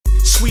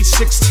Sweet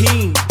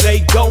 16, they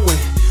going.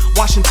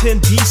 Washington,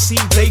 D.C.,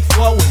 they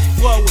flowing.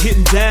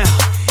 Getting down,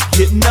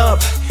 getting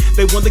up.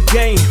 They won the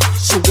game,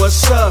 so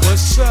what's up?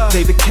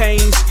 They the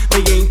Canes,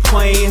 they ain't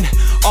playing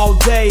all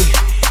day.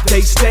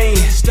 They staying.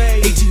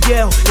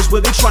 ATL is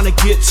where they trying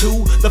to get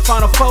to. The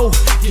Final Four,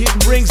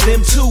 getting rings,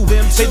 them too.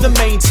 They the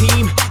main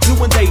team,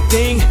 doing they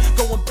thing,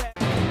 going back.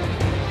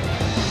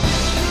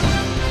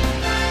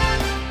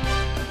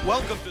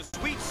 Welcome to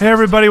Sweet 16. Hey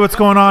everybody, what's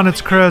going on?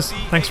 It's Chris.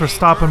 Thanks for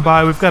stopping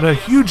by. We've got a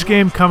huge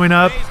game coming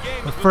up.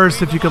 But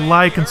first, if you could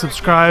like and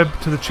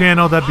subscribe to the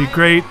channel, that'd be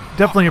great.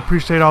 Definitely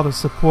appreciate all the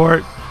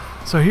support.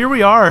 So here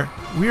we are.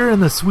 We are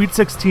in the Sweet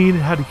 16.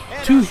 Had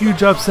two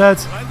huge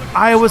upsets.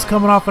 Iowa's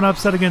coming off an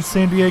upset against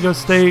San Diego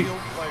State.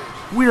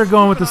 We are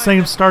going with the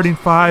same starting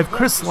five.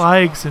 Chris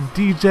Likes and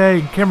DJ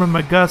and Cameron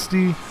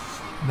McGusty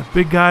and the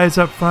big guys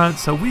up front.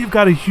 So we've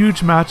got a huge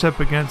matchup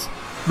against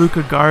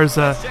Luka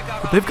Garza.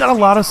 But they've got a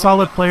lot of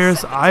solid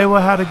players.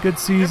 Iowa had a good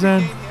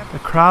season. The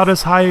crowd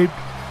is hyped.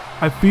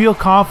 I feel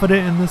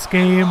confident in this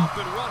game.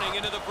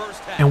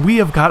 And we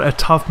have got a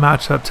tough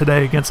matchup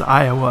today against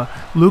Iowa.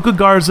 Luka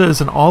Garza is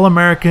an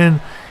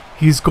All-American.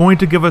 He's going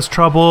to give us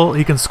trouble.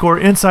 He can score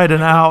inside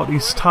and out.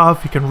 He's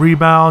tough. He can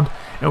rebound.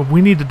 And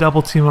we need to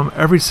double team him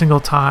every single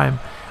time.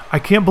 I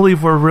can't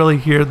believe we're really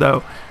here,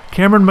 though.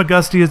 Cameron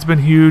McGusty has been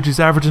huge. He's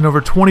averaging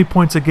over 20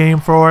 points a game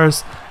for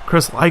us.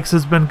 Chris Likes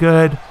has been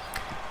good.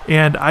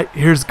 And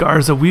here's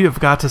Garza. We have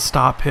got to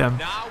stop him.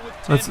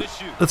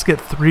 Let's get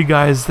three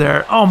guys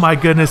there. Oh, my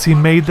goodness. He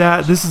made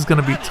that. This is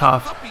going to be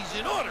tough.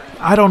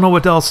 I don't know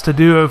what else to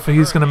do if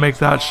he's going to make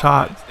that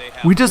shot.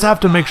 We just have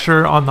to make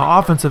sure on the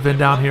offensive end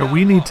down here,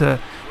 we need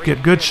to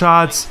get good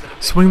shots,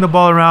 swing the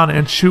ball around,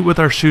 and shoot with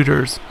our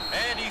shooters.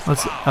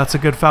 That's a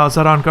good foul. Is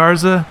that on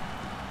Garza?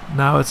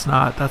 No, it's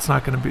not. That's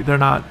not going to be. They're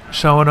not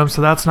showing him,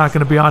 so that's not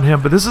going to be on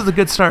him. But this is a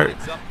good start.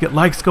 Get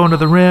Likes going to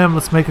the rim.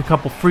 Let's make a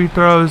couple free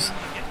throws.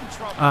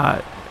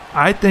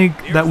 I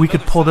think that we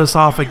could pull this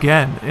off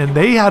again. And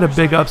they had a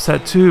big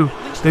upset, too.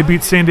 They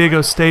beat San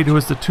Diego State, who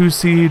was the 2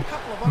 seed.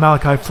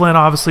 Malachi Flynn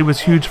obviously was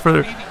huge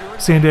for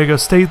San Diego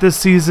State this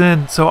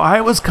season. So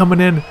Iowa's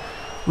coming in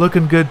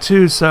looking good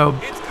too.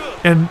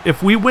 And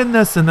if we win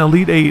this in the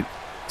Elite 8,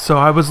 so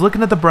I was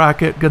looking at the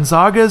bracket,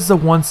 Gonzaga is the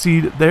 1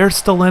 seed. They're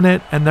still in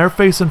it, and they're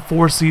facing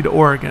 4 seed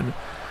Oregon.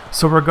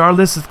 So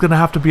regardless, it's going to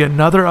have to be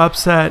another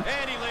upset.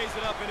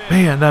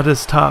 Man, that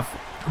is tough.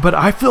 But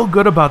I feel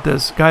good about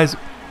this. Guys,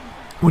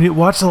 when you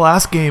watch the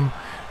last game,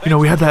 you know,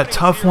 we had that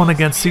tough one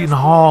against Seton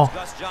Hall,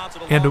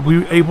 and we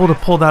were able to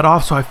pull that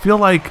off. So I feel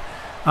like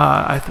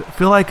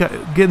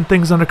getting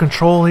things under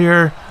control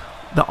here.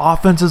 The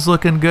offense is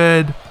looking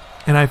good,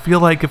 and I feel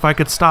like if I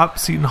could stop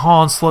Seton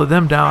Hall and slow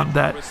them down,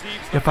 that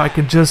if I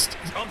could just,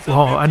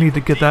 I need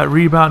to get that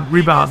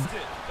rebound.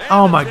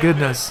 Oh my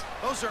goodness,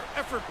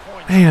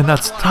 man,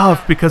 that's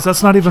tough because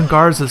that's not even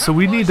Garza. So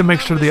we need to make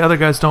sure the other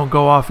guys don't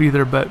go off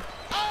either. But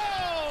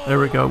there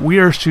we go. We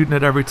are shooting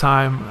it every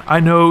time. I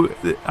know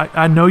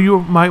you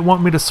might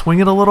want me to swing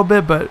it a little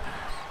bit, but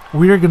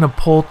we are going to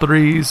pull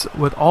threes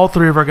with all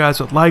three of our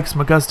guys, with Likes,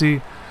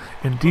 McGusty,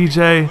 and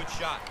DJ.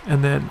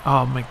 And then,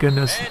 oh my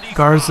goodness,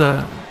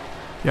 Garza.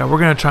 Yeah, we're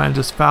going to try and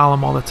just foul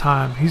him all the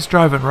time. He's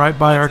driving right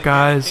by our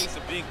guys.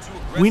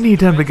 We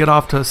need him to get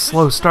off to a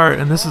slow start,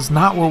 and this is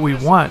not what we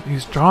want.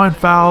 He's drawing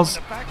fouls.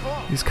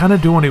 He's kind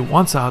of doing what he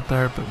wants out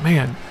there. But,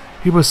 man,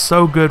 he was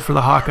so good for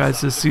the Hawkeyes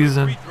this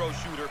season.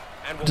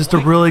 Just a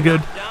really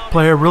good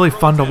player, really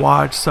fun to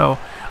watch. So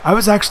I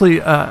was actually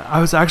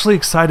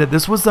excited.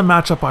 This was the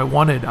matchup I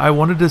wanted. I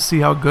wanted to see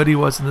how good he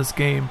was in this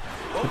game.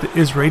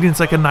 His rating's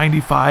like a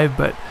 95,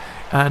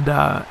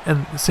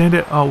 and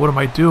Sandy. Oh, what am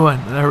I doing?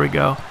 There we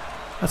go.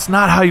 That's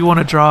not how you want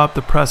to draw up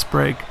the press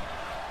break,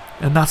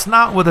 and that's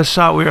not what the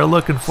shot we are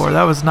looking for.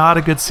 That was not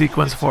a good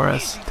sequence for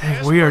us.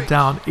 Dang, we are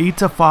down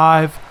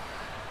 8-5.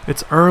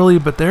 It's early,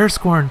 but they're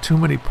scoring too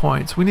many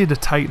points. We need to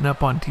tighten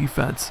up on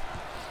defense.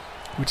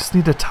 We just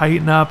need to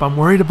tighten up. I'm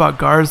worried about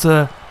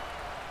Garza.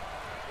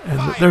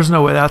 And there's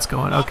no way that's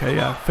going. Okay,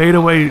 yeah.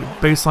 Fadeaway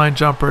baseline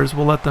jumpers.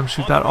 We'll let them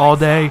shoot that all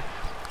day.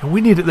 And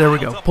we need it. There we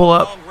go. Pull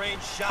up.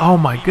 Oh,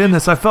 my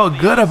goodness. I felt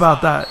good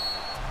about that.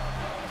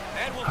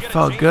 I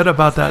felt good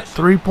about that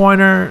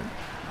three-pointer.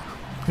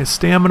 His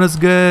stamina's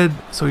good,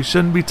 so he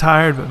shouldn't be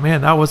tired. But,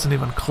 man, that wasn't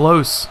even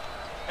close.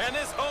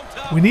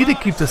 We need to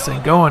keep this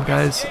thing going,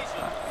 guys.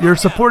 Your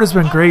support has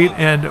been great,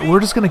 and we're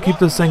just going to keep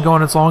this thing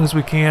going as long as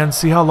we can,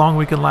 see how long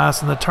we can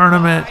last in the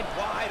tournament.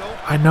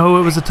 I know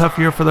it was a tough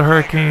year for the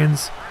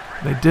Hurricanes.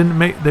 They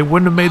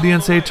wouldn't have made the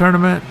NCAA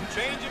Tournament,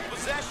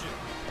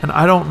 and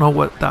I don't know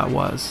what that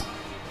was.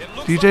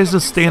 DJ's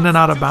just standing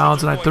out of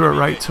bounds, and I threw it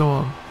right to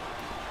him.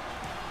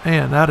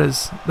 Man, that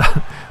is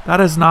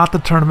not the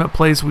tournament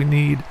plays we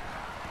need,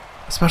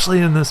 especially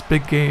in this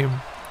big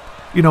game.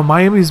 You know,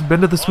 Miami's been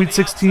to the Sweet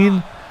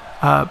 16,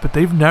 but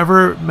they've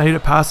never made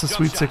it past the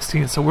Sweet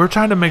 16. So we're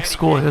trying to make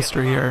school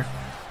history here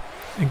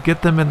and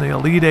get them in the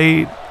Elite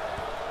 8.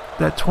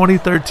 That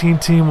 2013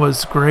 team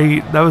was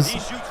great. That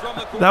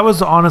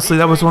was honestly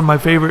one of my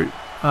favorite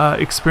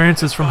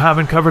experiences from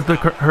having covered the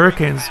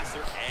Hurricanes.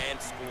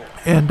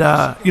 And,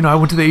 you know, I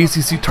went to the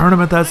ACC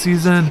tournament that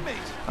season,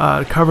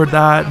 covered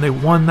that, and they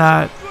won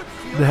that.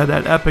 They had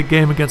that epic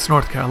game against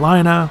North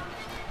Carolina,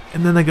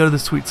 and then they go to the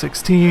Sweet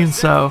 16.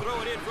 So,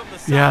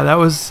 yeah, that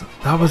was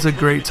a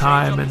great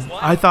time. And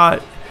I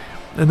thought,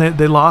 and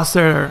they lost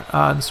there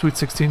in the Sweet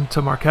 16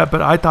 to Marquette,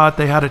 but I thought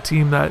they had a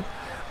team that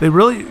they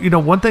really, you know,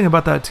 one thing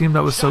about that team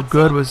that was so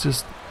good was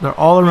just their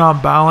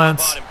all-around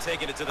balance.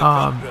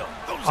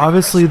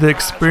 Obviously the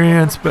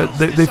experience, but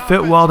they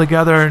fit well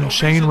together, and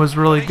Shane was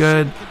really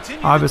good.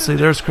 Obviously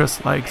there's Chris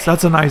Lykes.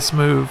 That's a nice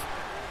move.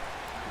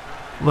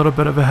 A little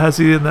bit of a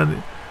hezzy, and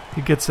then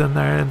he gets in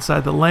there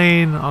inside the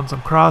lane on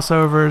some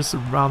crossovers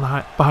around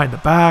behind the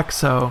back.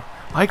 So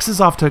Lykes is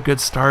off to a good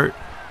start.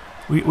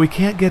 We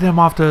can't get him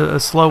off to a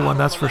slow one,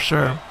 that's for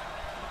sure.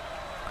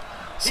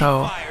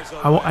 So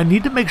I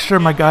need to make sure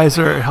my guys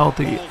are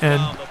healthy,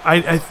 and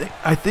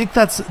I think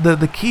that's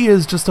the key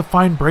is just to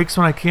find breaks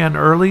when I can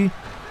early.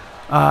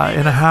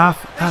 In a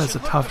half, that is a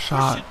tough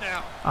shot.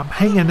 I'm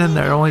hanging in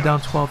there, only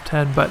down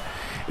 12-10, but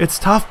it's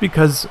tough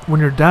because when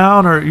you're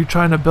down or you're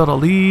trying to build a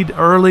lead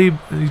early,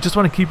 you just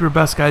want to keep your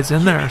best guys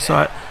in there.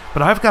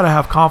 But I've got to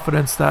have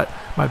confidence that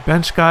my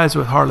bench guys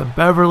with Harlan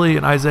Beverly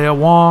and Isaiah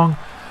Wong,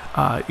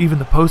 even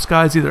the post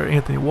guys, either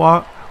Anthony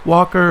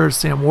Walker or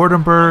Sam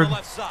Wardenberg,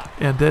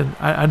 and then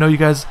I know you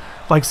guys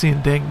like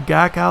seeing Dane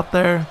Gack out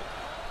there.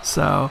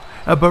 So,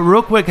 but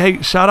real quick,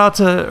 hey, shout out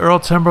to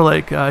Earl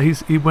Timberlake.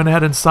 He went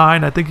ahead and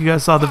signed. I think you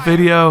guys saw the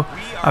video.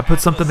 I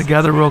put something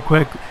together real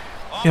quick,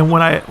 and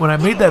when I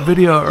made that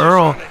video,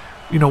 Earl,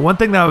 you know, one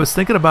thing that I was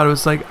thinking about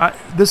was like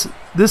this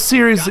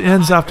series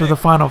ends after the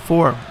Final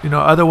Four. You know,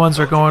 other ones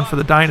are going for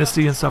the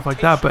dynasty and stuff like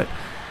that. But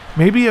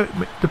maybe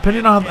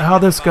depending on how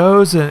this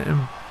goes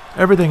and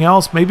everything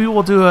else, maybe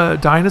we'll do a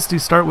dynasty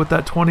start with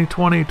that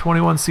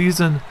 2020-21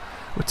 season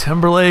with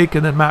Timberlake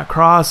and then Matt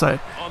Cross.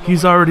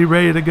 He's already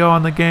ready to go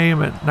on the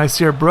game, and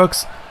Nasir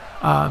Brooks.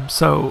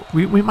 So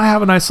we might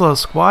have a nice little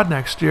squad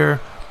next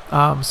year.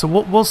 So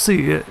we'll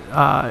see.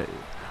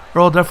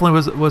 Earl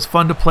definitely was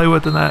fun to play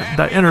with in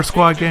that inter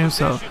squad game.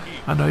 So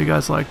I know you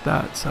guys like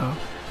that. So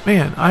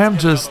man, I'm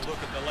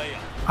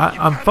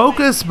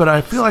focused, but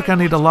I feel like I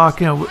need to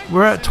lock in.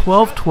 We're at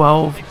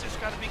 12-12.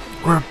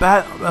 We're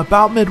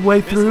about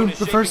midway through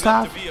the first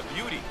half.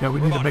 Yeah, we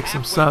need to make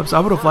some subs. I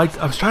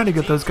was trying to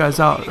get those guys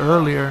out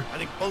earlier,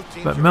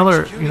 but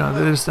Miller, you know,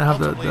 they just didn't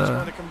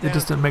have they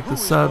just didn't make the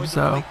subs.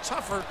 So,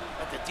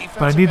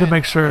 but I need to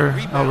make sure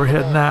we're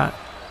hitting that.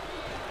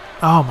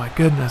 Oh my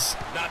goodness,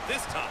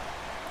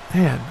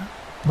 man,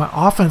 my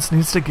offense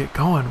needs to get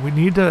going. We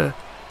need to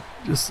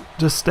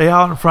just stay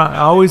out in front.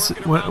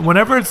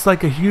 Whenever it's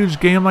like a huge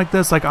game like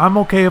this, like I'm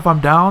okay if I'm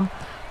down,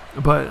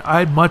 but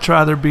I'd much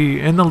rather be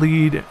in the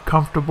lead,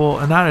 comfortable,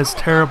 and that is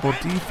terrible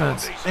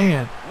defense.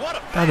 Man,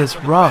 that is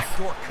rough.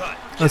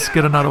 Let's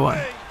get another one.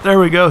 There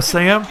we go,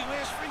 Sam.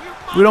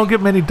 We don't get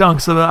many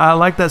dunks, so I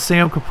like that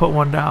Sam could put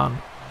one down.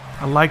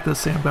 I like that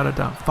Sam got it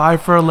done.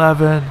 5 for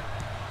 11.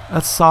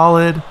 That's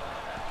solid.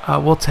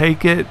 We'll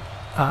take it.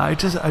 I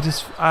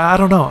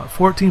don't know.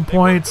 14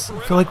 points. I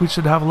feel like we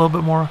should have a little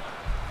bit more.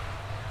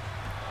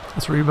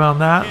 Let's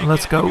rebound that, and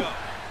let's go.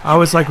 I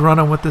always like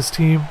running with this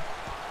team.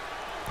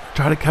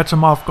 Try to catch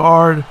them off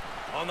guard.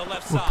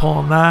 We're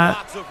pulling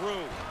that.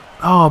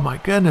 Oh my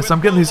goodness, I'm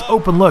getting these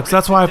open looks.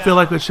 That's why I feel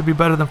like it should be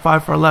better than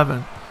 5 for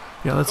 11.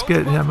 Yeah, let's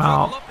get him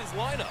out.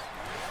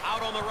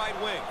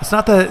 It's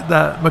not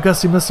that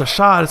McGusty missed a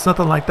shot. It's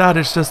nothing like that.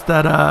 It's just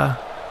that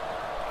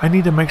I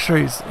need to make sure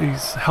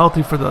he's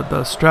healthy for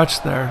the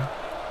stretch there.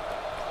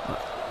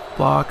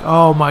 Block.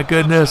 Oh my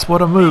goodness,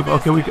 what a move.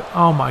 Okay,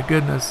 oh my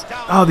goodness.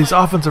 Oh, these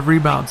offensive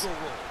rebounds.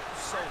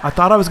 I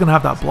thought I was gonna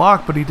have that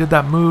block, but he did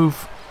that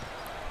move,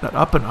 that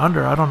up and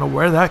under. I don't know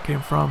where that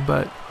came from,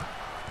 but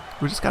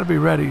we just got to be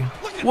ready.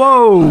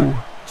 Whoa!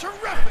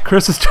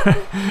 Chris is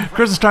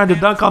trying to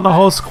dunk on the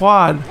whole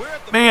squad.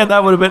 Man,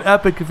 that would have been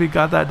epic if he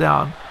got that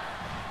down.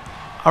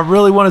 I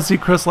really want to see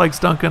Chris Lykes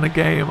dunk in a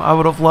game. I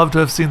would have loved to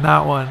have seen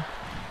that one.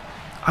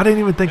 I didn't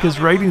even think his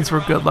ratings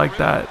were good like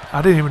that.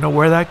 I didn't even know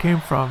where that came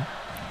from.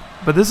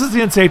 But this is the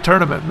NCAA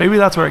tournament. Maybe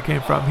that's where it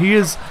came from. He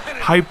is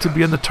hyped to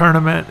be in the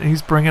tournament, and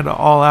he's bringing it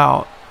all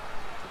out.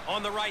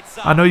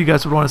 I know you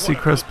guys would want to see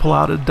Chris pull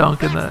out a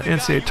dunk in the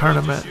NCAA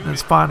tournament in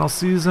his final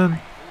season.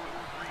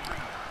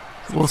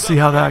 We'll see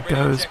how that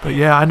goes. But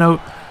yeah, I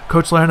know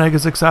Coach Larinaga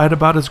is excited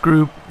about his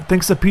group. I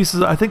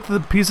think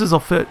the pieces will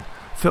fit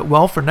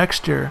well for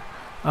next year.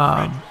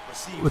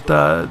 With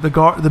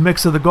the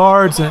mix of the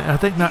guards, and I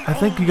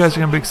think you guys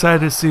are gonna be excited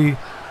to see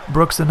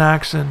Brooks in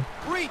action.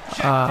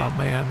 Oh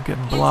man,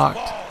 getting blocked.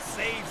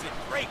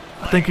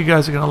 I think you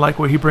guys are gonna like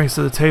what he brings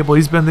to the table.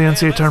 He's been to the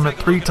NCAA tournament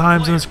 3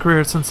 times in his career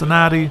at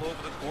Cincinnati.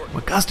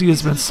 McGusty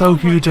has been so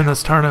huge in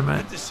this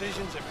tournament.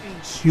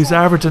 He's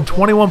averaging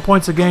 21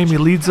 points a game. He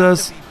leads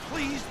us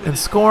in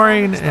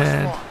scoring,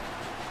 and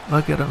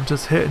look at him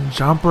just hitting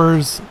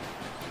jumpers.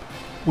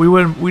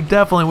 We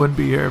definitely wouldn't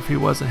be here if he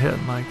wasn't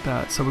hitting like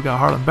that. So we got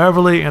Harlan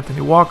Beverly,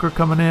 Anthony Walker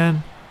coming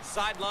in.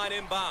 Sideline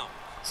inbound.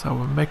 So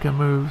we're making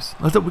moves.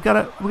 We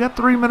got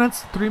 3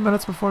 minutes. 3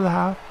 minutes before the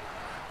half.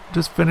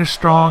 Just finish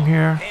strong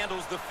here.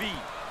 Handles the feed.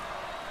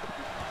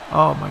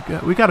 Oh my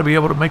God, we got to be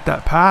able to make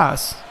that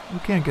pass. We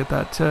can't get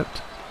that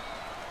tipped.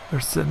 They're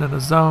sitting in a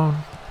zone.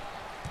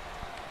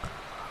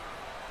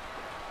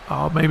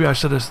 Oh, maybe I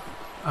should have.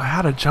 I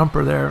had a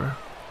jumper there.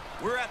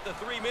 We're at the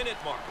 3-minute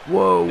mark.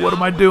 Whoa, what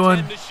am I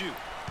doing?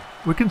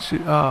 We can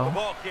shoot. Oh. The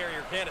ball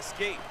carrier can't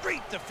escape.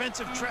 Great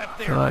defensive trap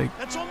there. Like,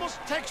 that's almost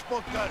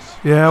textbook, Gus.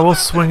 Yeah, we'll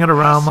swing it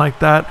around like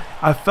that.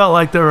 I felt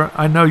like there were,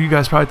 I know you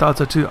guys probably thought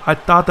so too. I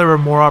thought there were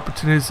more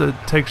opportunities to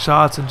take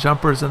shots and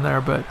jumpers in there,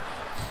 but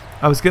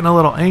I was getting a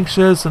little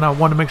anxious and I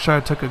wanted to make sure I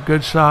took a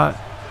good shot.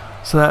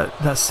 So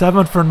that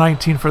 7 for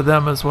 19 for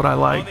them is what I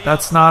like.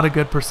 That's not a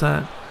good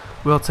percent.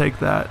 We'll take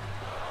that.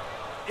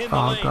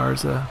 Oh,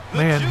 Garza.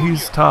 Man,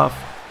 he's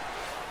tough.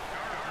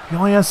 He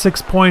only has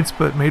 6 points,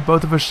 but made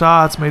both of his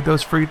shots, made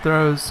those free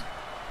throws.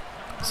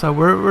 So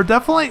we're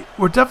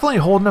definitely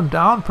holding him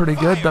down pretty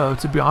good, though,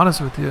 to be honest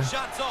with you.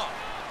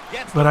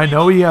 But I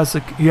know he has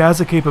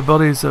the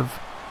capabilities of.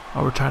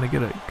 Oh, we're trying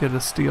to get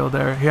a steal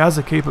there. He has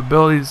the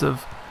capabilities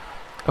of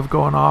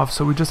going off.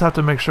 So we just have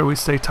to make sure we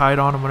stay tight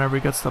on him whenever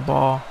he gets the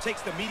ball.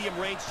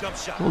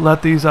 We'll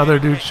let these other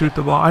dudes shoot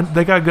the ball.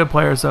 They got good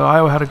players, though.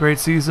 Iowa had a great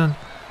season.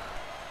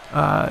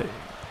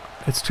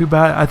 It's too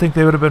bad. I think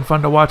they would have been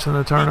fun to watch in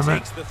the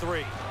tournament.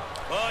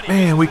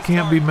 Man, we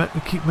can't we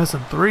keep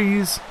missing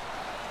threes.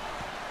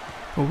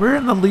 But we're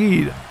in the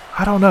lead.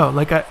 I don't know.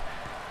 Like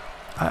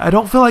I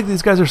don't feel like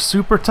these guys are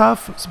super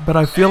tough, but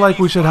I feel like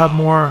we should have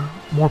more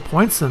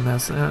points than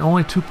this. And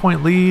only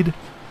 2-point lead.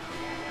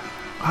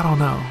 I don't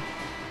know.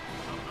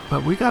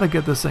 But we got to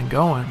get this thing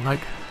going.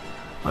 Like,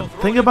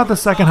 think about the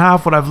second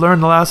half. What I've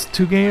learned the last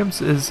 2 games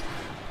is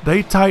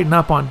they tighten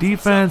up on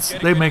defense.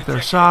 They make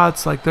their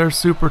shots. Like, they're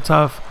super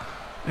tough.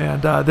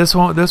 And this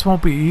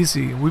won't be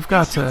easy. We've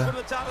got to.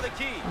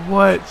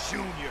 What?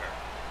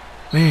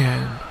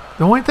 Man,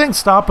 the only thing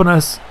helping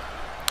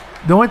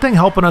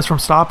us from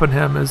stopping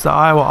him is the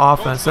Iowa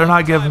offense. They're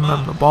not giving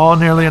him the ball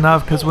nearly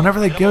enough because whenever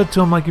they give it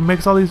to him, like, he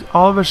makes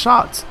all of his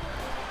shots.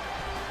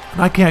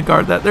 And I can't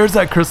guard that. There's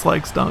that Chris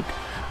Lakes dunk.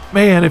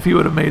 Man, if he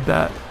would have made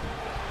that.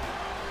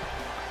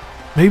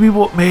 Maybe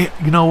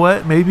you know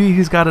what? Maybe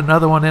he's got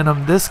another one in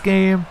him this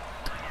game,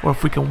 or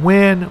if we can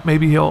win,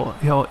 maybe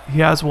he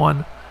has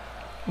one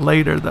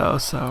later though.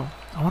 So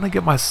I want to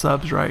get my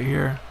subs right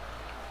here.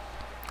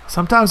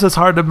 Sometimes it's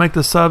hard to make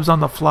the subs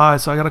on the fly,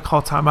 so I got to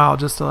call timeout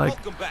just to like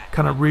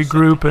kind of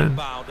regroup, and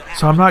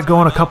so I'm not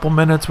going a couple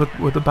minutes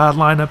with a bad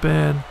lineup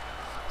in.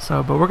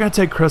 So, but we're gonna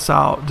take Chris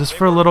out just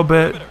for a little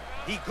bit,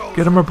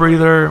 get him a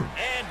breather.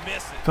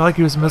 I feel like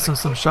he was missing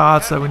some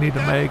shots that we need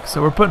to make,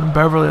 so we're putting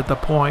Beverly at the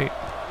point.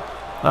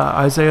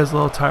 Isaiah's a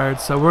little tired,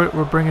 so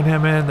we're bringing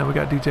him in. Then we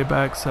got DJ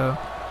back, so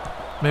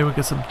maybe we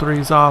get some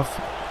threes off.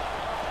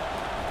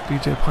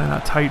 DJ playing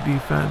that tight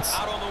defense.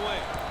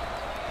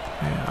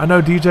 Man, I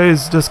know DJ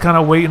is just kind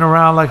of waiting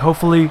around. Like,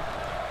 hopefully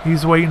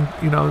he's waiting,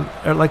 you know,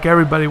 like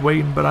everybody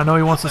waiting. But I know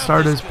he wants to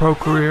start his pro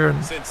career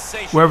and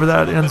wherever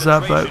that ends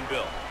up. But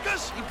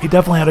he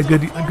definitely had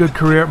a good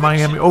career at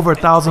Miami. Over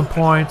 1,000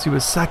 points. He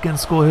was second in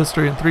school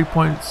history in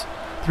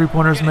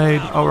three-pointers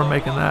made. Oh, we're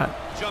making that.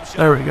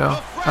 There we go.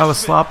 That was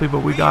sloppy, but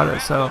we got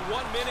it. So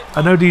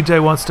I know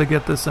DJ wants to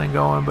get this thing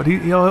going, but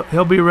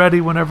he'll be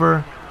ready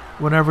whenever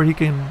he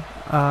can,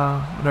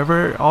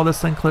 whenever all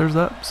this thing clears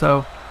up.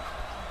 So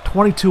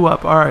 22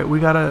 up. All right, we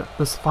gotta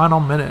this final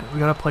minute. We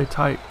gotta play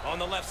tight. On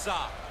the left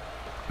side.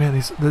 Man,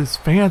 these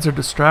fans are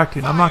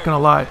distracting. I'm not gonna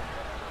lie.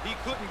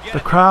 The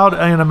crowd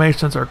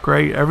animations are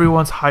great.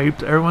 Everyone's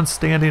hyped. Everyone's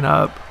standing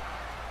up.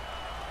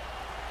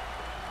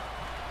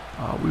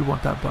 Oh, we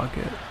want that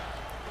bucket.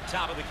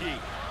 Top of the key.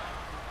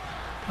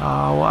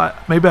 Well,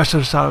 maybe I should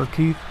have shot it with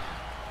Keith.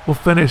 We'll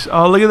finish.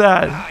 Oh, look at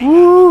that.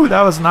 Woo,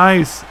 that was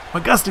nice.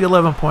 McGusty,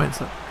 11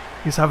 points.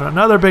 He's having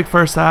another big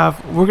first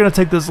half. We're going to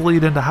take this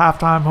lead into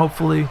halftime,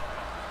 hopefully.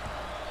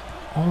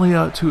 Only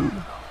up 2.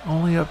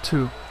 Only up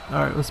 2.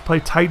 All right, let's play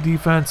tight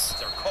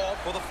defense.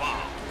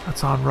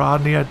 That's on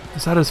Rodney.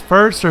 Is that his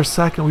first or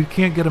second? We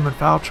can't get him in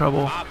foul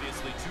trouble.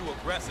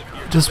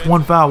 Just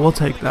one foul. We'll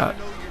take that.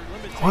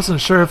 I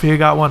wasn't sure if he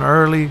got one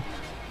early.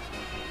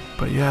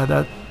 But,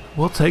 yeah,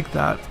 we'll take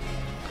that.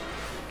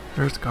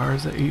 There's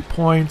Garza, 8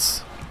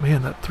 points.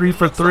 Man, that 3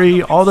 for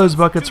 3. All those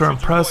buckets are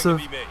impressive.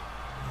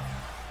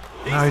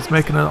 Now he's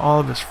making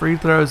all of his free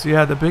throws.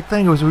 Yeah, the big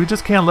thing was we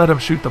just can't let him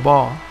shoot the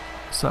ball.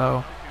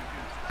 So,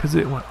 because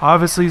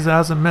obviously he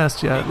hasn't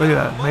missed yet. Look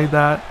at that. Made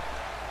that.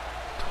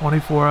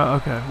 24.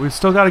 Okay, we've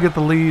still got to get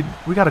the lead.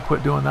 We got to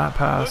quit doing that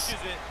pass.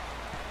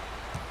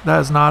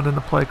 That is not in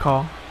the play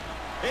call.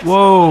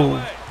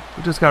 Whoa.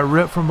 We just got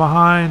ripped from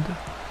behind.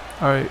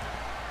 All right.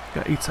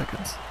 Got 8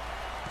 seconds.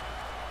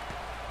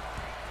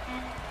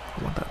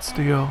 I want that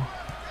steal.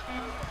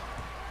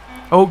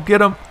 Oh,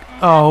 get him.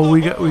 Oh,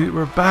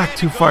 we're back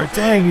too far.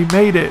 Dang, he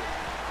made it.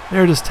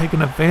 They're just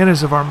taking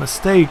advantage of our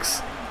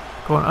mistakes.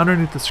 Going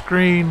underneath the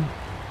screen.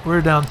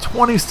 We're down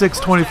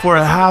 26-24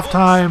 at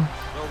halftime.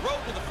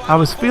 I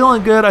was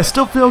feeling good. I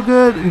still feel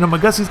good. You know,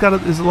 McGusty's got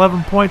his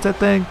 11 points, I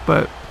think,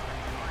 but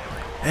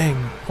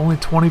dang, only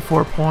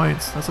 24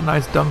 points. That's a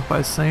nice dunk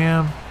by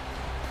Sam.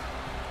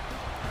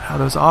 How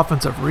those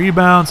offensive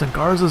rebounds, and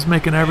Garza's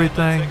making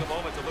everything.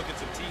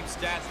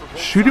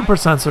 Shooting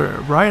percents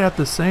are right at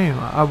the same.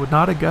 I would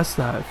not have guessed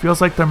that. It feels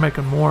like they're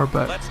making more,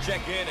 but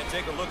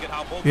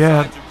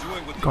yeah,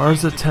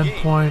 Garza 10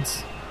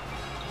 points.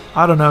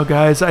 I don't know,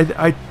 guys.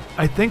 I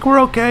think we're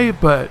okay,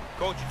 but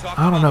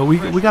I don't know.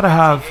 We gotta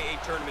have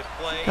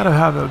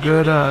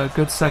a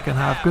good second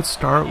half. Good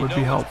start would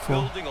be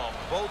helpful.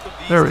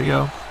 There we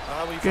go.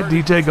 Get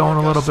DJ going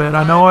a little bit.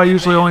 I know I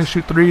usually only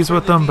shoot threes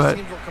with him, but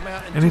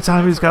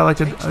anytime he's got like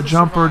a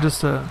jumper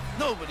just to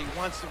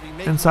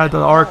inside the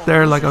arc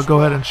there, like I'll go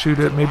ahead and shoot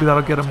it. Maybe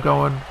that'll get him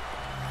going.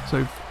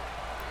 So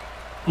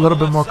a little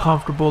bit more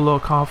comfortable, a little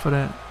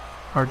confident.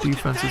 Our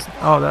defense is,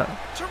 I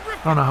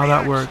don't know how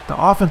that worked.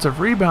 The offensive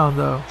rebound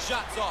though,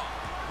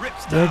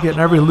 they're getting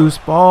every loose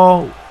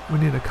ball. We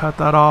need to cut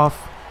that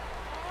off.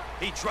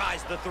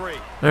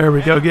 There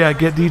we go. Yeah,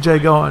 get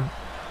DJ going.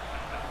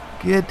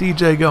 Get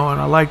DJ going.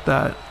 I like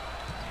that.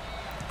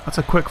 That's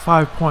a quick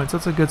 5 points.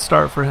 That's a good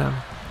start for him.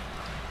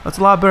 That's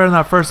a lot better than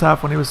that first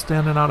half when he was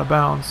standing out of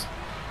bounds.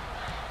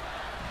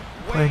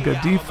 Playing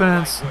good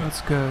defense.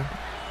 That's good.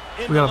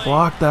 We got to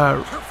block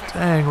that.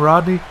 Dang,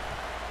 Rodney.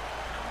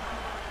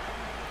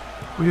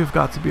 We have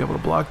got to be able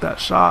to block that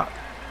shot.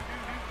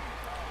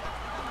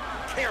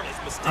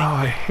 Oh,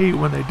 I hate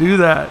when they do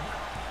that.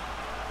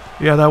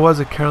 Yeah, that was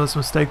a careless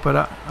mistake, but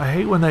I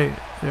hate when they...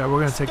 Yeah, we're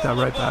going to take that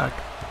right back.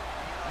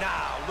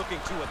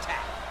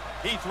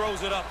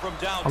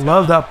 I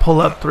love that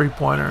pull-up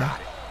three-pointer.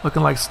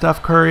 Looking like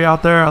Steph Curry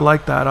out there. I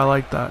like that. I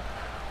like that.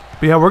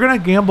 But yeah, we're going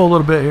to gamble a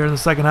little bit here in the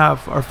second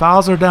half. Our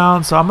fouls are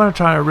down, so I'm going to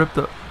try to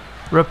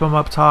rip him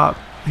up top.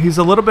 He's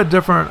a little bit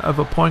different of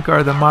a point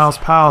guard than Miles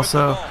Powell,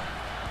 so...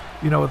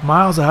 You know, with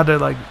Miles, I had to,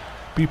 like,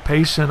 be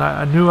patient.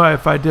 I knew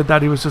if I did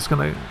that, he was just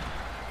going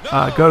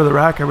to go to the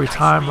rack every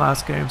time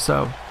last game.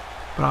 So,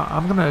 but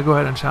I'm going to go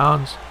ahead and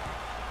challenge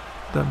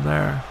them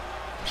there.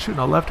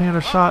 Shooting a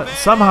left-hander shot.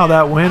 Somehow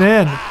that went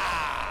in.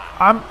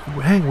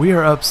 Dang, we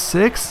are up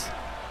 6.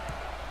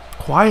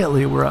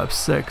 Quietly, we're up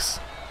 6.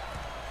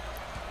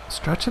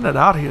 Stretching it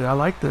out here. I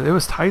like that. It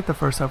was tight the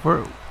first half.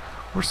 We're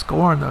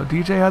scoring, though.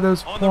 DJ had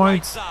those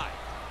points.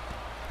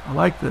 I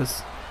like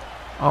this.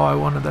 Oh, I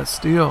wanted that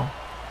steal.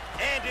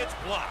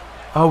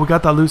 Oh, we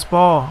got that loose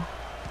ball.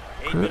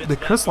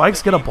 Did Chris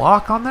Likes get a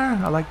block on there?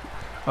 I like.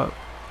 Oh,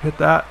 hit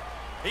that.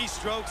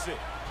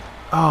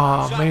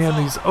 Oh man,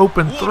 these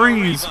open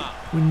threes.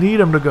 We need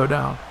them to go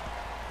down.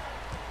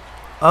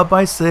 Up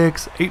by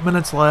 6. 8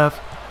 minutes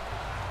left.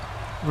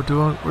 We're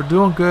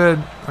doing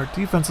good. Our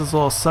defense is a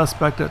little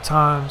suspect at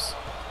times.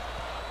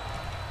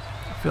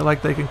 I feel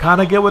like they can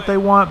kind of get what they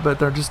want, but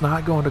they're just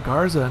not going to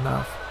Garza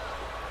enough.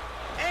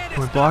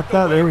 Can we block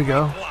that? There we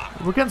go.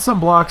 We're getting some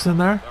blocks in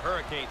there.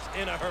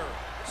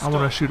 I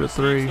want to shoot a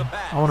 3.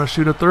 I want to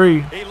shoot a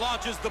 3.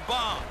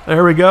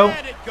 There we go.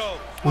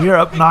 We are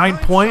up 9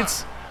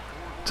 points.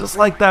 Just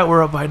like that,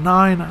 we're up by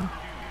 9.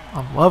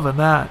 I'm loving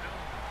that.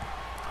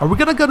 Are we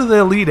going to go to the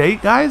Elite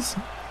 8, guys?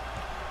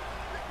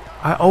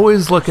 I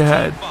always look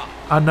ahead.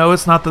 I know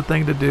it's not the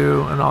thing to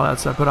do and all that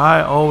stuff, but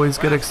I always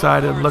get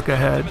excited and look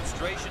ahead.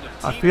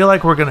 I feel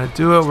like we're going to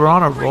do it. We're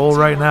on a roll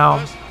right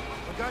now.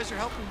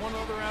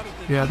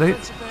 Yeah,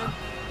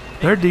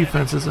 their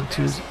defense isn't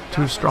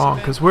too strong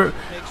because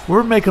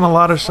we're making a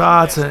lot of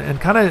shots and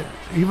kind of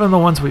even the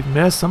ones we've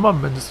missed, some of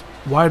them have been just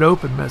wide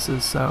open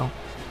misses. So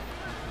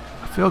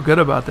I feel good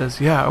about this.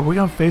 Yeah, are we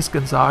gonna face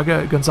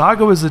Gonzaga?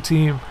 Gonzaga was the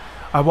team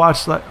I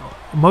watched like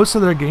most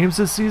of their games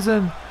this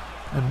season,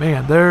 and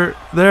man, they're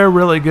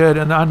really good.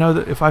 And I know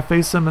that if I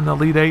face them in the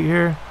Elite 8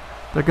 here,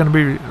 they're gonna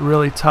be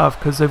really tough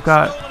because they've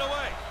got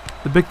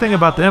the big thing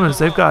about them is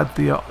they've got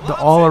the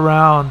all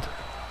around.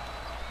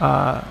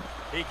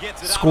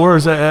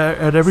 Scores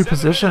at every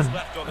position.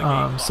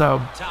 So,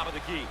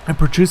 and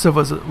Perchusev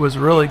was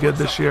really good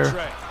this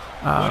year.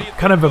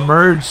 Kind of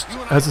emerged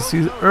as a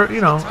season,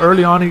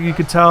 early on you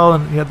could tell,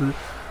 and he had the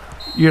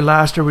year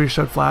last year where he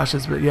showed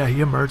flashes, but yeah,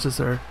 he emerged as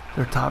their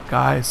top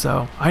guy.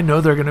 So I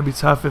know they're going to be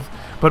tough.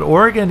 But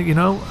Oregon,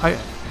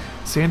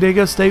 San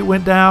Diego State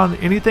went down.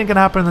 Anything can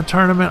happen in the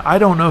tournament. I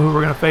don't know who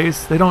we're going to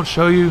face. They don't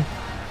show you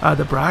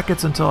the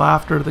brackets until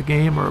after the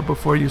game or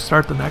before you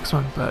start the next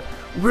one, but.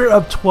 We're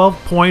up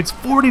 12 points,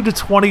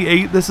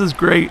 40-28. This is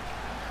great.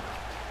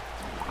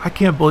 I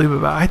can't believe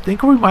it. I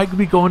think we might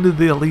be going to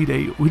the Elite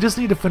 8. We just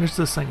need to finish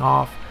this thing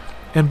off.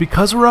 And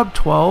because we're up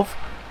 12,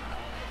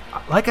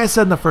 like I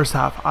said in the first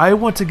half, I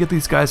want to get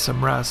these guys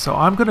some rest. So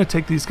I'm going to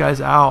take these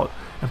guys out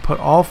and put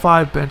all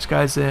 5 bench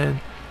guys in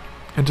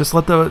and just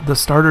let the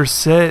starters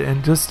sit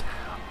and just,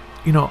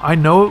 I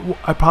know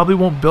I probably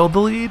won't build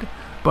the lead,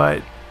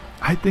 but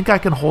I think I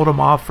can hold them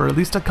off for at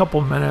least a couple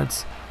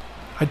minutes.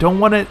 I don't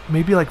want it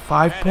maybe like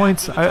 5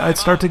 points. I'd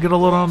start to get a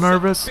little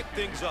nervous.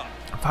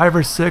 5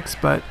 or 6,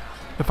 but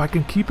if I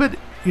can keep it,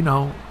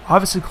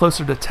 obviously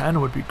closer to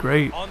 10 would be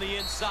great.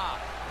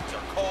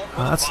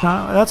 That's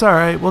all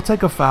right. We'll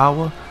take a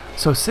foul.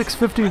 So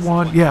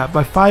 6:51. Yeah,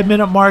 by 5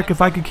 minute mark,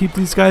 if I could keep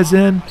these guys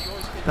in,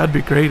 that'd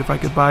be great if I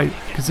could buy.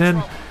 Because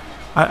then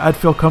I'd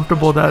feel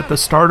comfortable that the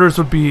starters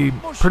would be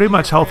pretty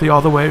much healthy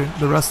all the way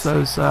the rest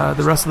of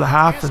the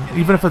half, and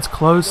even if it's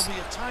close,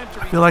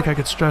 I feel like I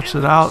could stretch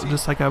it out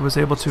just like I was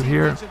able to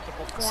here.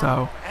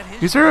 So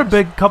these are a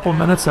big couple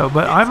minutes though,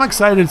 but I'm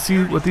excited to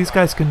see what these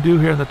guys can do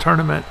here in the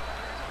tournament.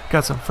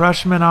 Got some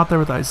freshmen out there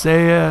with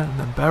Isaiah and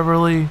then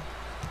Beverly.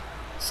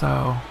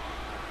 So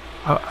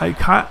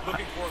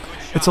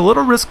it's a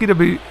little risky to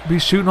be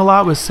shooting a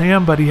lot with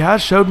Sam, but he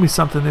has showed me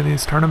something in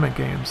these tournament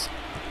games.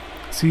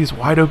 See, he's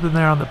wide open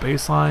there on the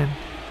baseline.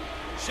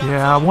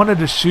 Yeah, I wanted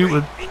to shoot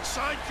with...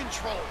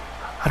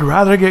 I'd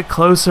rather get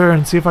closer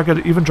and see if I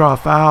could even draw a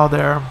foul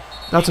there.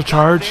 That's a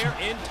charge.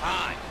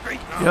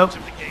 Yep,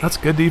 that's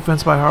good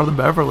defense by Harlan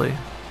Beverly.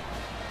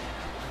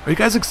 Are you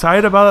guys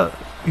excited about,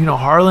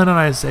 Harlan and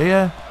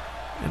Isaiah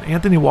and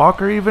Anthony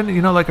Walker even?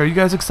 Like, are you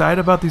guys excited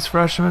about these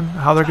freshmen,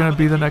 how they're going to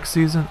be the next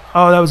season?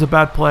 Oh, that was a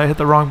bad play. I hit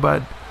the wrong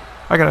button.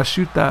 I got to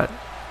shoot that.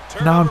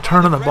 Now I'm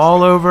turning the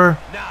ball over.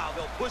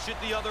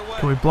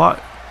 Can we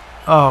block?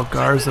 Oh,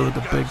 Garza with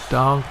the big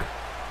dunk.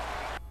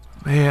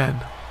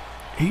 Man,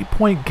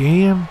 8-point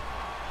game.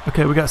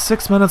 Okay, we got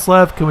 6 minutes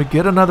left. Can we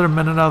get another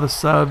minute out of the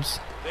subs?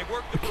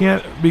 We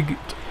can't be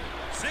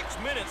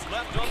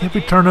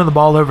turning the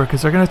ball over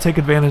because they're going to take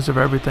advantage of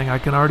everything. I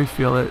can already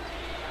feel it.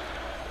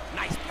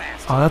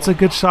 Oh, that's a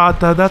good shot,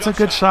 though. That's a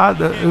good shot.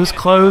 It was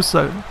close.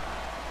 We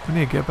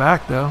need to get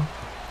back, though.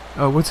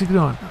 Oh, what's he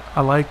doing?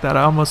 I like that.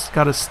 I almost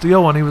got a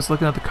steal when he was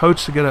looking at the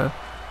coach to get a...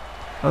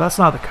 Oh, that's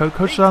not the coach.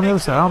 Coach is on the other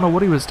side. I don't know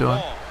what he was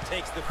doing.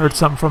 Heard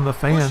something from the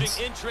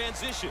fans.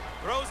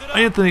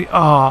 Anthony,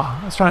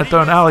 I was trying to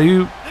throw an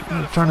alley-oop.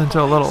 It turned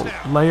into a little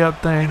layup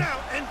thing.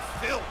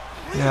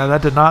 Yeah,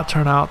 that did not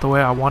turn out the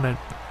way I wanted.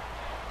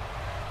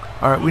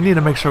 All right, we need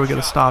to make sure we get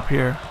a stop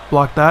here.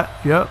 Block that.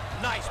 Yep.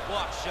 Nice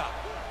block shot.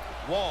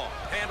 Wong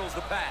handles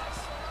the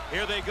pass.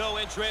 Here they go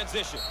in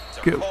transition.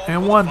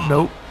 And one.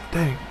 Nope.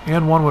 Dang.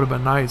 And one would have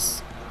been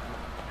nice.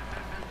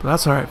 But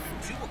that's all right.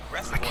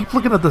 I keep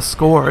looking at the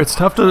score. It's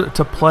tough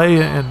to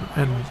play and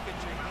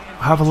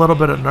have a little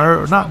bit of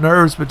not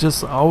nerves, but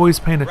just always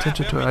paying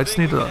attention to it. I just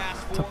need to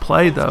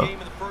play, though.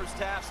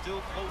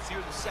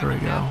 There we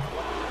go.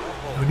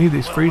 We need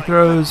these free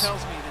throws.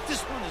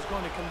 This one is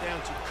going to come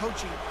down to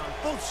coaching on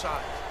both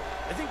sides.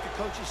 I think the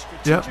coaches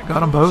Yep, got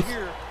them both.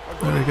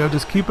 There we go.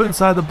 Just keep it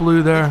inside the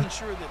blue there.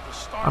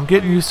 I'm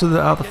getting used to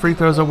how the free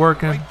throws are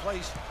working.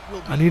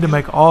 I need to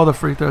make all the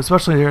free throws,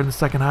 especially here in the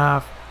second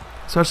half.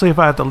 Especially if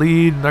I have the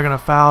lead and they're going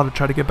to foul to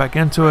try to get back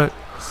into it.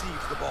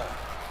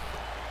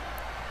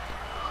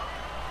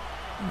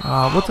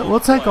 We'll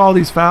take all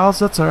these fouls.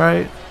 That's all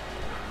right.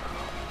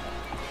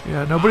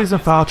 Yeah, nobody's in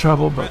foul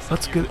trouble, but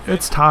let's get.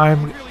 It's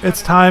time.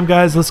 It's time,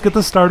 guys. Let's get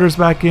the starters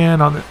back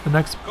in on the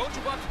next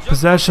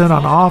possession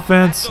on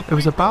offense. It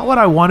was about what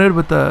I wanted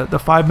with the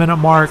 5-minute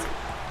mark,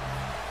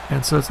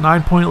 and so it's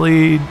 9-point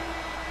lead.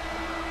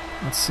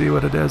 Let's see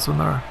what it is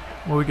when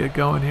we get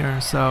going here.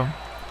 So.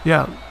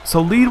 Yeah,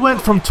 so lead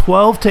went from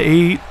 12 to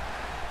 8,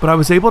 but I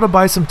was able to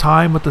buy some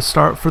time with the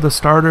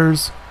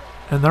starters,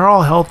 and they're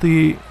all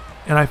healthy,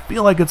 and I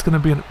feel like it's going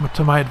to be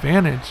to my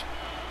advantage.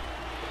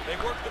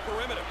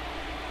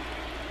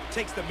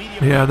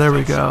 Yeah, there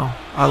we go.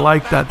 I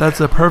like that. That's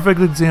a perfect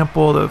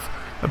example of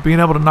being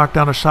able to knock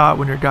down a shot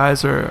when your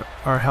guys are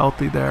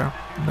healthy there.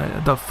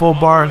 The full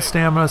bar and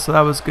stamina, so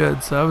that was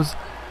good. So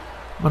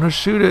I'm going to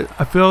shoot it.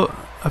 I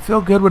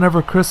feel good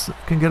whenever Chris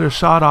can get a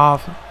shot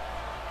off.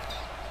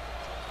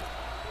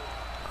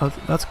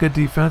 That's good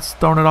defense.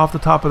 Throwing it off the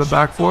top of the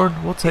backboard.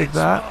 We'll take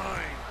that.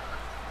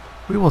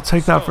 We will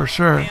take that for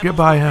sure. Get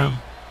by him.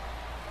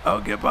 Oh,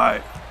 get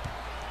by.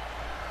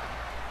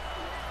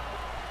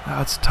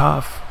 That's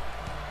tough.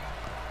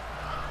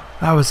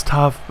 That was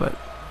tough, but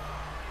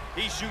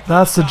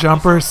that's the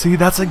jumper. See,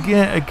 that's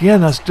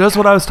again, that's just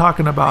what I was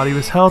talking about. He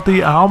was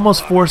healthy. I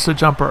almost forced a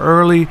jumper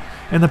early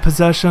in the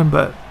possession,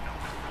 but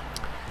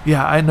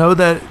yeah, I know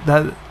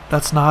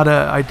that's not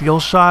an ideal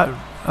shot.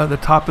 The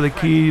top of the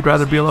key, you'd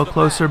rather be a little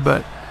closer,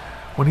 but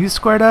when he's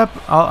squared up,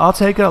 I'll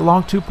take it.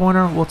 Long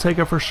 2-pointer, we'll take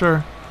it for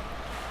sure.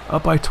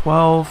 Up by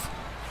 12.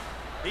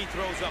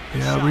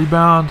 Yeah,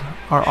 rebound.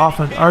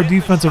 Our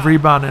defensive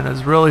rebounding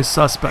is really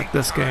suspect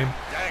this game.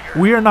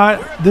 We are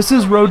not. This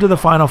is road to the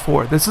Final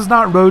Four. This is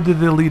not road to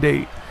the Elite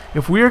Eight.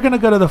 If we are going to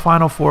go to the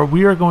Final Four,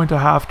 we are going to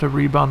have to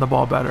rebound the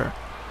ball better.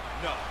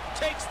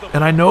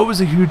 And I know it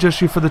was a huge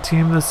issue for the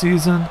team this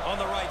season,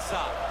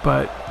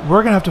 but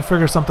we're going to have to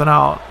figure something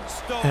out.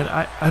 And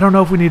I don't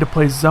know if we need to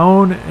play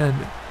zone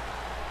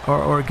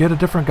or get a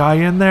different guy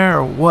in there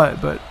or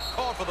what, but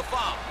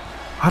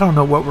I don't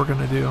know what we're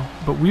going to do.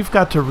 But we've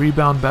got to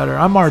rebound better.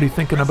 I'm already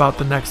thinking about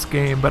the next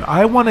game, but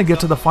I want to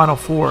get to the Final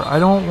Four. I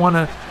don't want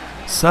to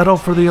settle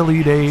for the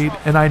Elite Eight,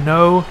 and I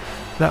know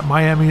that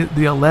Miami,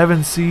 the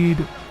 11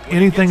 seed,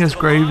 anything is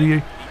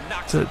gravy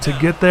to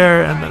get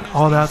there and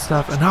all that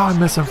stuff. And now I'm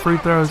missing free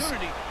throws.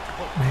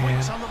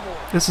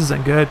 Man, this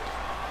isn't good.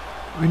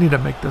 We need to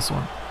make this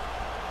one.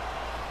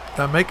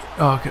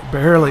 Okay,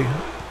 barely.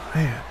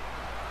 Man.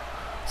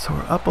 So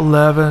we're up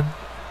 11.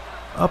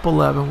 Up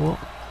 11.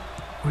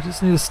 We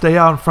just need to stay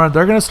out in front.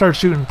 They're going to start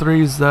shooting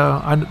threes,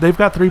 though. They've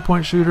got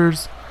three-point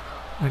shooters.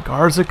 And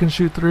Garza can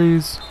shoot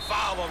threes.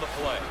 Foul on the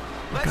play.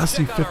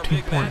 Gusty,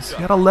 15 points.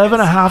 He had 11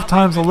 at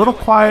halftime. A little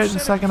quiet in the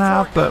second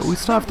half, but we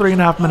still have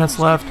 3.5 minutes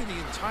left.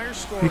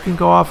 He can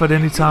go off at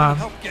any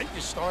time.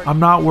 I'm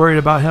not worried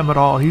about him at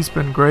all. He's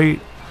been great.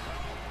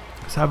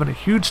 He's having a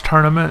huge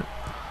tournament.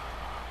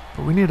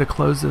 But we need to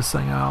close this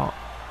thing out.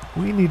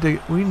 We need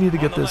to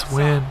get this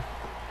win.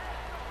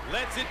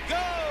 Lets it go.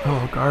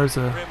 Oh,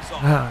 Garza.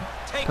 Yeah.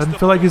 Doesn't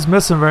feel like he's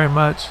missing very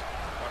much. The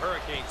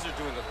Hurricanes are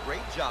doing a great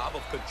job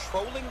of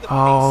controlling the pace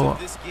Oh. of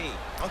this game.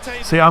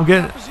 See,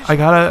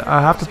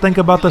 I have to think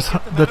about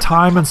the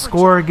time and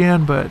score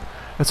again, but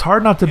it's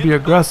hard not to be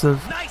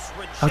aggressive. Nice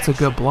That's a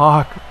good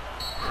block.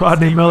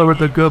 Rodney Miller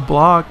with a good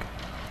block.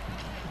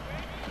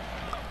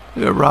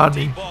 Look at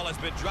Rodney. Ball has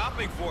been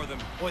dropping for them.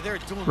 Boy, they're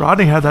doing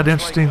Rodney had that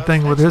interesting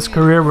thing with his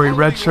career where he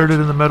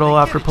redshirted in the middle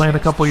after playing a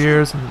couple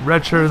years and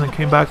redshirted and then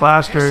came back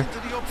last year,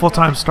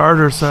 full-time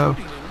starter. So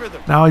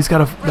now he's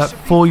got that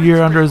full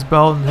year under his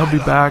belt and he'll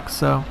be back.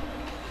 So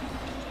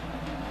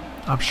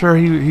I'm sure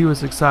he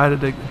was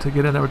excited to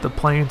get in there with the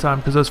playing time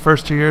because those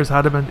first 2 years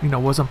had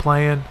been, wasn't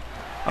playing.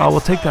 Oh, we'll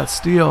take that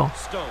steal.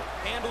 Stone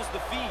handles the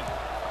feed.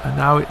 And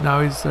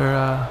now he's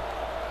there.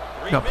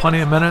 Got plenty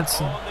of minutes.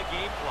 And On the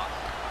game clock.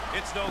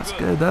 It's no that's good.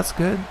 good. That's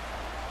good.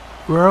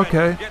 We're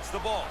okay. Gets the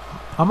ball.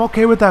 I'm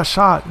okay with that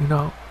shot.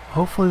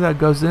 Hopefully that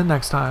goes in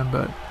next time.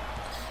 But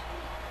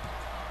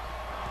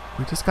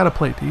we just got to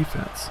play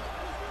defense.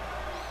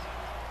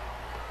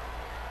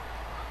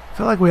 I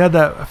feel like we had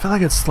that. I feel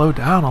like it slowed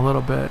down a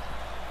little bit.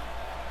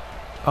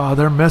 Oh,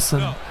 they're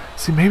missing.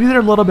 See, maybe they're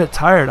a little bit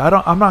tired.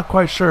 I'm not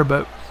quite sure,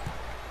 but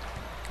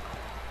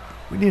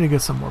we need to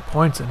get some more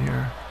points in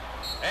here.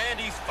 And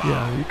he's fouled.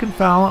 Yeah, you can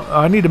foul.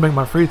 I need to make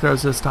my free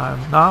throws this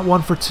time. Not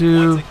 1 for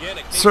 2.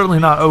 Certainly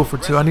not 0 for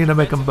 2. I need to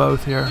make them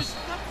both here. There's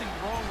nothing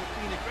wrong with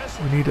being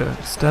aggressive. We need to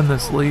extend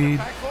this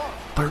lead.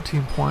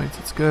 13 points.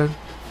 It's good.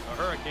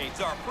 The Hurricanes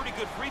are a pretty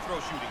good free throw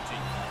shooting team.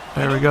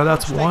 There we go.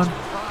 That's 1.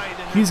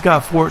 He's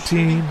got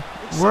 14.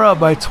 We're up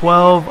by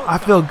 12. I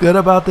feel good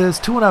about this.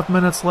 2.5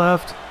 minutes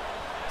left.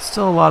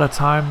 Still a lot of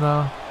time,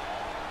 though.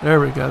 There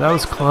we go. That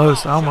was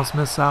close. I almost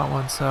missed that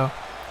one. So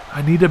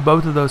I needed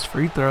both of those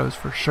free throws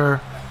for sure.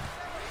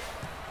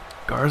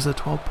 Garza,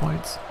 12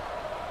 points.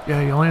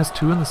 Yeah, he only has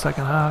 2 in the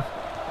second half.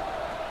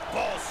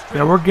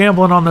 Yeah, we're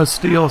gambling on those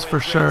steals for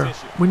sure.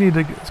 We need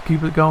to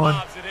keep it going.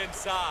 Lobs it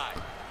inside.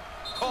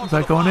 Is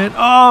that going in?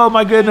 Oh,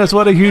 my goodness.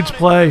 What a huge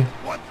play.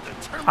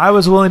 I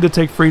was willing to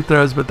take free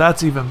throws, but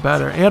that's even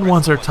better. And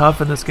ones are tough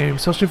in this game,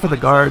 especially for the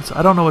guards.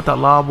 I don't know what that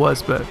lob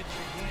was, but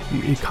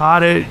he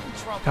caught it,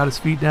 got his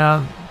feet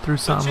down, threw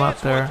something up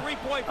there.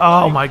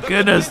 Oh, my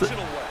goodness.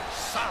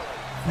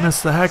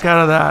 Missed the heck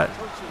out of that.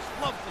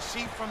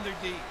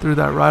 Threw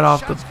that right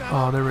off the...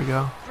 Oh, there we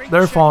go.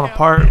 They're falling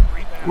apart.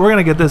 We're going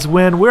to get this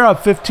win. We're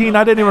up 15.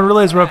 I didn't even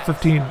realize we're up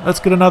 15. Let's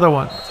get another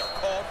one.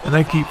 And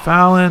they keep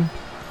fouling.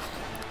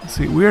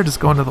 See, we're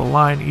just going to the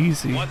line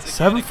easy.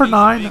 7 for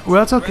 9. Well,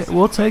 that's okay.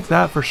 We'll take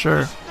that for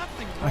sure.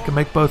 I can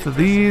make both of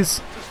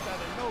these.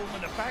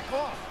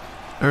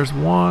 There's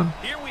one.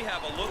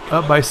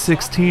 Up by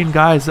 16.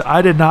 Guys,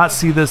 I did not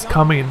see this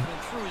coming.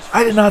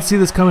 I did not see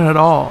this coming at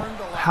all.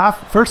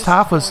 First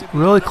half was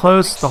really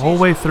close the whole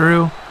way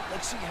through.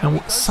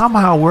 And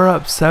somehow we're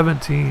up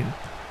 17.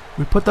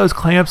 We put those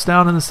clamps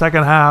down in the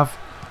second half.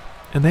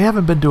 And they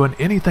haven't been doing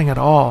anything at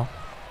all.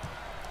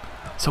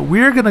 So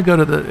we're going to go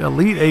to the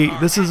Elite 8.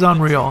 This is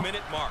unreal.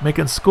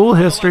 Making school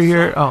history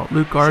here. Oh,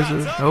 Luke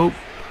Garza. Nope.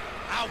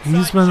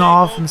 He's been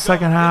off in the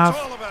second half.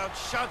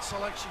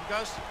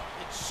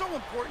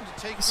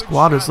 The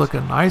squad is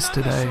looking nice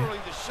today.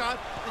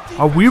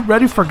 Are we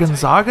ready for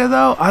Gonzaga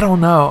though? I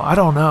don't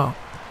know.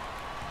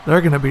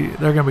 They're gonna be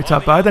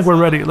tough. But I think we're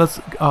ready.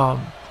 Let's.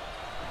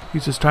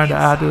 He's just trying to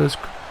add to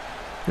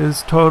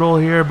his total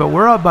here, but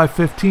we're up by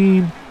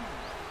 15.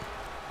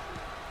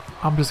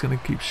 I'm just gonna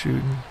keep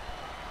shooting.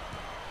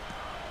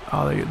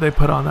 Oh, they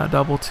put on that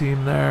double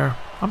team there.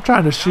 I'm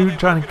trying to shoot,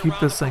 trying to keep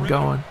this thing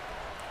going.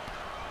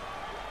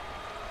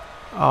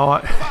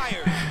 Oh,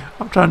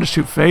 I'm trying to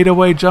shoot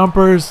fadeaway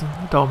jumpers.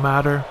 Don't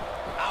matter.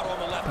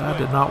 That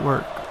did not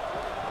work.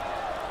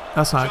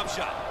 That's not.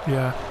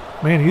 Yeah,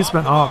 man, he's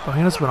been off.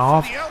 He's been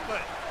off.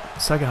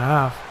 Second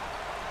half.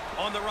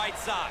 On the right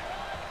side.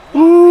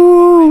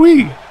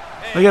 Woo-wee!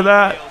 Look at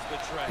that.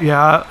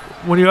 Yeah,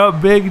 when you're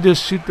up big, you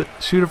just shoot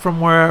it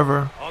from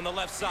wherever. On the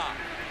left side.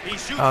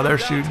 Oh, they're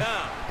shooting.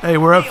 Hey,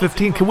 we're up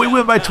 15. Can we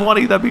win by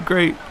 20? That'd be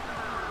great.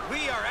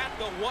 We are at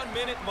the 1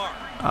 minute mark.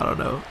 I don't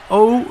know.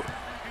 Oh,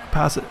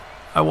 pass it.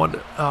 I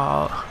wanted.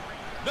 No.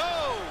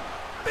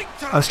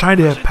 I was trying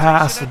to hit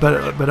pass,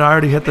 but I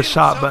already hit the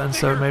shot button,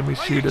 so it made me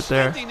shoot it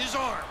there.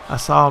 I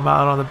saw him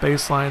out on the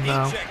baseline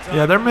though.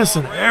 Yeah, they're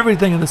missing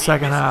everything in the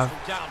second half.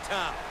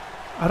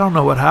 I don't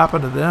know what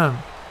happened to them.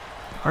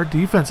 Our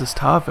defense is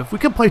tough. If we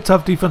can play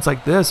tough defense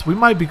like this, we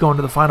might be going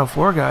to the Final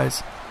Four,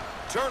 guys.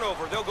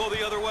 Turnover, they'll go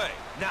the other way.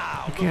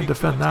 Now You can't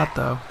defend that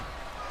though.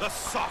 The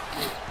soft.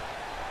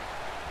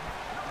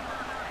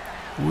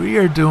 We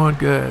are doing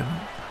good.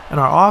 and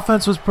our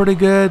offense was pretty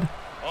good.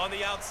 On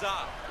the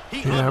outside.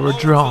 Yeah, we're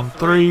drilling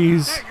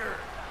threes.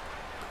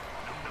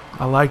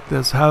 I like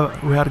this. We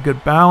had a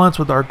good balance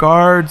with our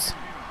guards.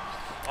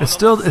 It's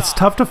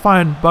tough to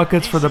find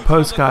buckets for the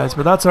post guys,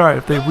 but that's all right.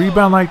 If they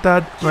rebound like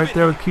that right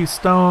there with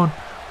Keystone,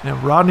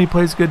 and Rodney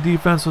plays good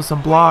defense with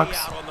some blocks.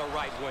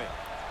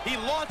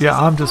 Yeah,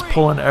 I'm just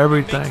pulling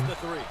everything.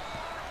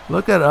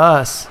 Look at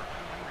us.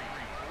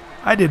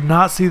 I did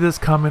not see this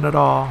coming at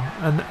all.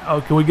 And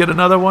oh, can we get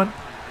another one?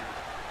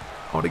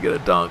 I want to get a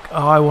dunk.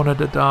 Oh, I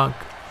wanted a dunk.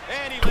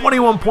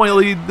 21-point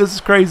lead. This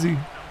is crazy.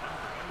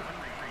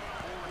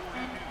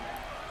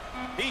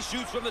 He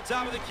shoots from the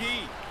top of the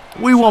key.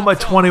 We won by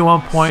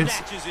 21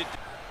 points.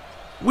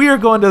 We are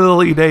going to the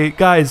Elite Eight.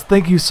 Guys,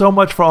 thank you so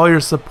much for all your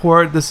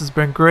support. This has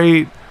been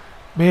great.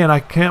 Man, I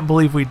can't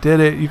believe we did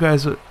it. You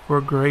guys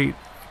were great.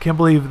 I can't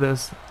believe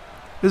this.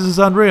 This is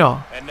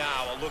unreal.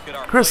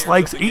 Chris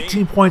likes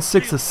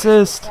 18.6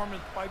 assists.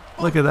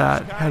 Look at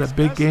that. Had a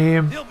big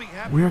game.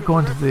 We're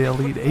going to the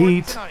Elite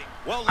Eight.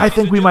 I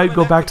think we might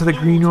go back to the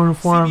green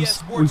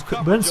uniforms. We've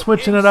been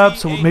switching it up,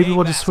 so maybe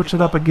we'll just switch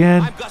it up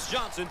again.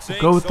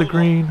 We'll go with the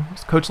green.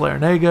 It's Coach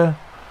Larinaga.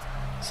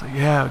 So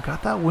yeah,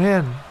 got that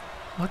win.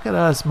 Look at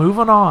us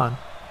moving on.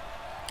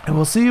 And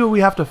we'll see who we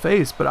have to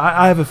face. But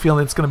I have a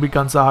feeling it's going to be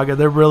Gonzaga.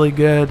 They're really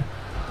good.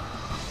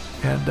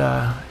 And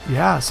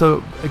yeah,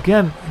 so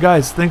again,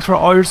 guys, thanks for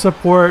all your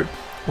support.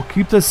 We'll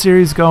keep this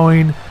series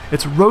going.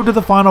 It's road to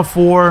the Final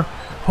Four.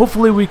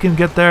 Hopefully we can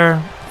get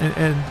there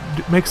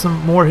and make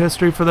some more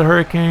history for the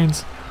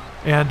Hurricanes.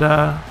 And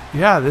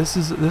yeah, this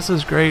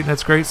is great, and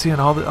it's great seeing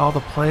all the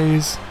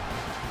plays.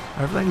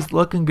 Everything's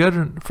looking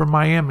good for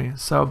Miami.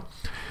 So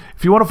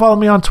if you want to follow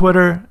me on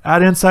Twitter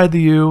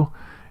 @InsideTheU,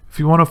 if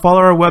you want to follow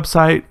our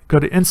website, go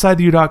to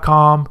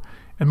InsideTheU.com,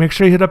 and make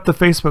sure you hit up the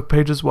Facebook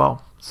page as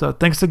well. So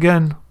thanks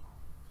again.